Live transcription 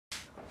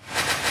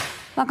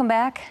Welcome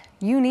back.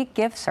 Unique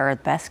gifts are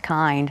the best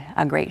kind.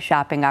 A great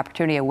shopping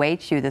opportunity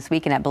awaits you this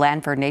weekend at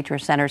Blandford Nature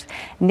Center's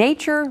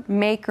Nature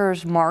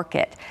Makers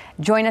Market.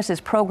 Join us as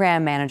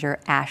Program Manager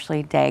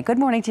Ashley Day. Good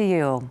morning to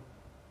you.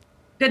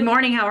 Good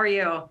morning. How are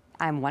you?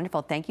 I'm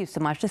wonderful. Thank you so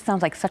much. This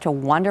sounds like such a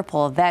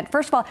wonderful event.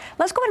 First of all,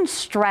 let's go ahead and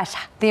stress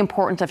the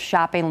importance of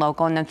shopping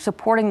local and then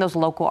supporting those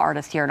local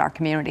artists here in our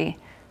community.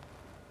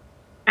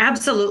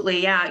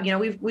 Absolutely. Yeah.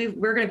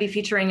 We're going to be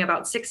featuring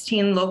about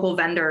 16 local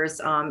vendors.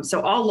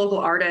 So all local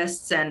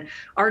artists and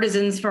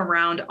artisans from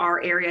around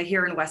our area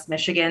here in West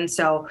Michigan.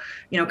 So,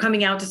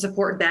 coming out to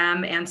support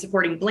them and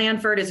supporting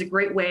Blandford is a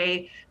great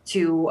way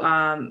to,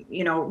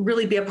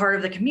 really be a part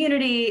of the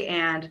community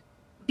and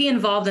be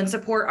involved and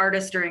support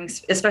artists during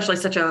especially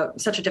such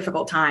a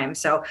difficult time.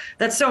 So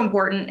that's so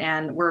important.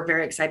 And we're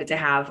very excited to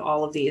have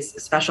all of these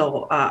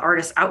special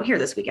artists out here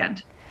this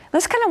weekend.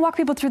 Let's kind of walk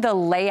people through the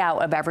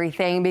layout of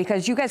everything,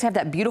 because you guys have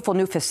that beautiful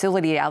new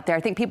facility out there. I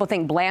think people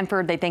think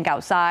Blandford, they think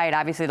outside.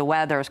 Obviously, the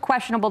weather is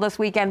questionable this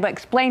weekend, but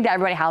explain to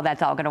everybody how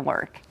that's all going to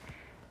work.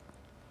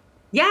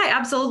 Yeah,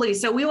 absolutely.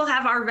 So we will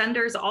have our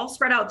vendors all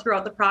spread out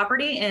throughout the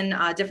property in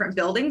different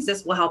buildings.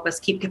 This will help us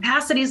keep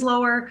capacities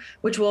lower,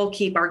 which will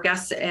keep our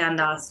guests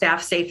and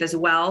staff safe as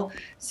well.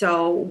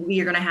 So we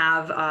are going to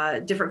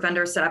have different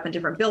vendors set up in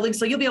different buildings.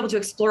 So you'll be able to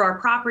explore our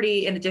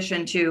property in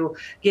addition to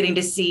getting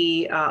to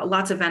see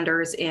lots of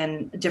vendors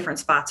in different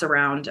spots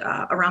around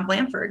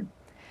Blandford.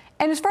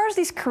 And as far as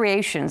these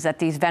creations that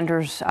these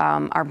vendors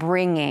are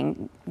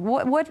bringing,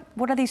 what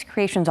are these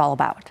creations all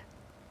about?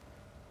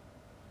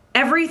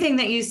 Everything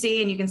that you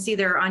see, and you can see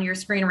there on your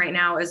screen right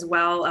now as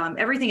well,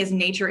 everything is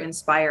nature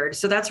inspired.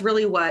 So that's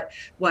really what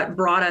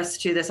brought us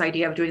to this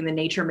idea of doing the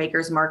Nature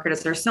Makers Market.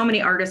 Is there's so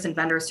many artists and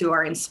vendors who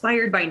are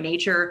inspired by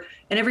nature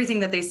and everything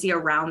that they see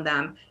around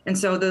them. And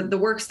so the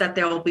works that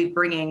they'll be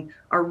bringing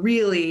are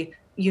really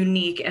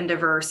unique and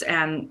diverse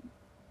and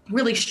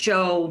really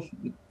show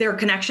their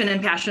connection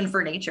and passion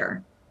for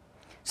nature.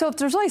 So if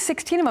there's only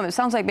 16 of them, it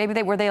sounds like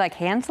maybe were they like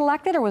hand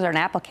selected, or was there an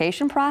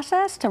application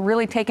process to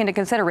really take into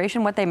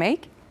consideration what they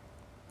make?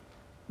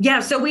 Yeah,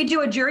 so we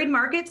do a juried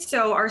market.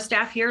 So our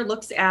staff here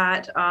looks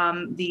at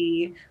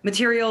the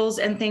materials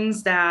and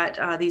things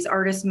that these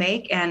artists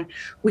make, and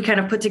we kind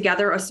of put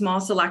together a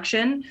small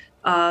selection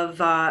of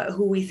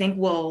who we think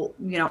will,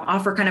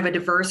 offer kind of a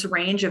diverse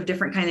range of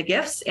different kind of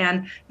gifts,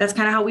 and that's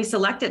kind of how we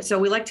select it. So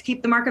we like to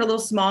keep the market a little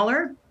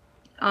smaller,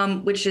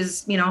 which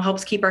is,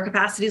 helps keep our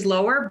capacities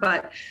lower,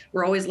 but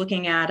we're always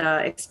looking at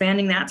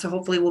expanding that. So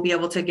hopefully we'll be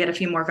able to get a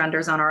few more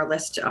vendors on our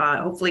list,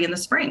 hopefully in the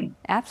spring.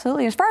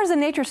 Absolutely. As far as the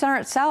Nature Center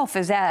itself,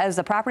 is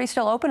the property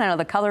still open? I know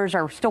the colors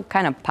are still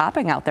kind of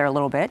popping out there a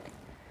little bit.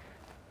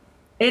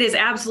 It is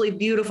absolutely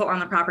beautiful on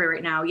the property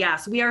right now.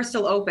 Yes, we are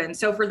still open.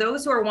 So for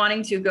those who are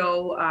wanting to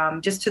go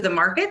just to the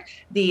market,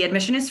 the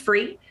admission is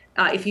free.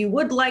 If you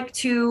would like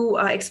to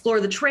explore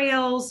the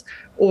trails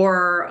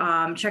or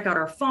check out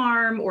our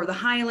farm or the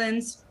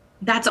Highlands,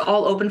 that's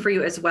all open for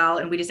you as well.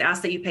 And we just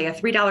ask that you pay a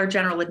 $3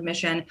 general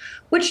admission,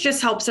 which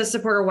just helps us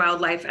support our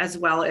wildlife as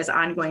well as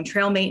ongoing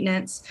trail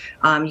maintenance.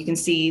 You can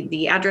see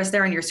the address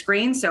there on your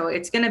screen. So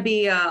it's going to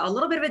be a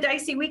little bit of a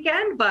dicey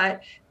weekend,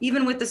 but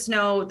even with the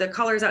snow, the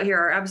colors out here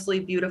are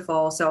absolutely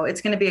beautiful. So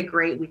it's going to be a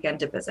great weekend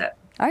to visit.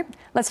 All right,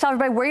 let's tell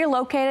everybody where you're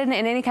located and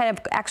any kind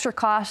of extra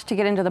cost to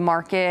get into the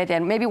market,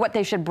 and maybe what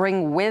they should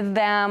bring with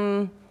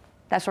them,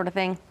 that sort of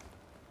thing.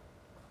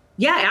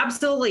 Yeah,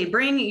 absolutely.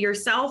 Bring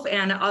yourself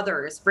and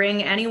others.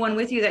 Bring anyone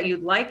with you that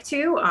you'd like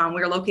to.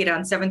 We're located on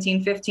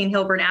 1715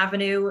 Hilburn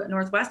Avenue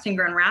Northwest in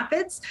Grand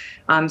Rapids.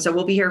 So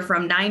we'll be here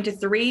from 9 to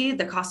 3.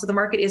 The cost of the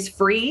market is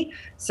free.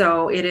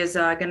 So it is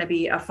going to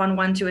be a fun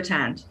one to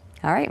attend.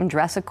 All right, and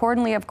dress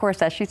accordingly, of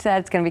course. As she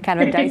said, it's going to be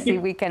kind of a dicey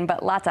weekend,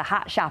 but lots of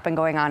hot shopping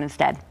going on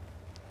instead.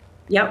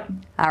 Yep.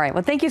 All right,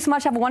 well, thank you so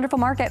much. Have a wonderful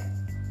market.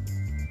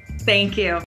 Thank you.